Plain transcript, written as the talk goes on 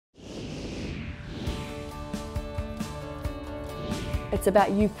It's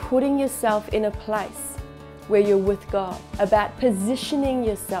about you putting yourself in a place where you're with God, about positioning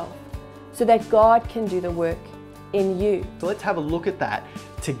yourself so that God can do the work in you. So let's have a look at that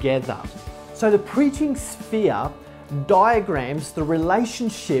together. So the preaching sphere diagrams the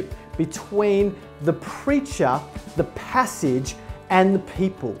relationship between the preacher, the passage, and the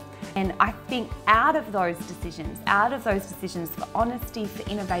people. And I think out of those decisions for honesty, for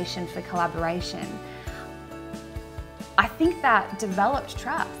innovation, for collaboration, I think that developed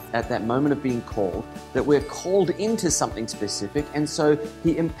trust. At that moment of being called, that we're called into something specific, and so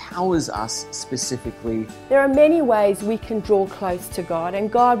He empowers us specifically. There are many ways we can draw close to God,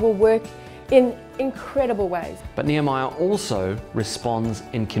 and God will work in incredible ways. But Nehemiah also responds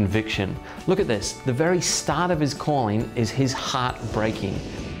in conviction. Look at this. The very start of his calling is his heart breaking.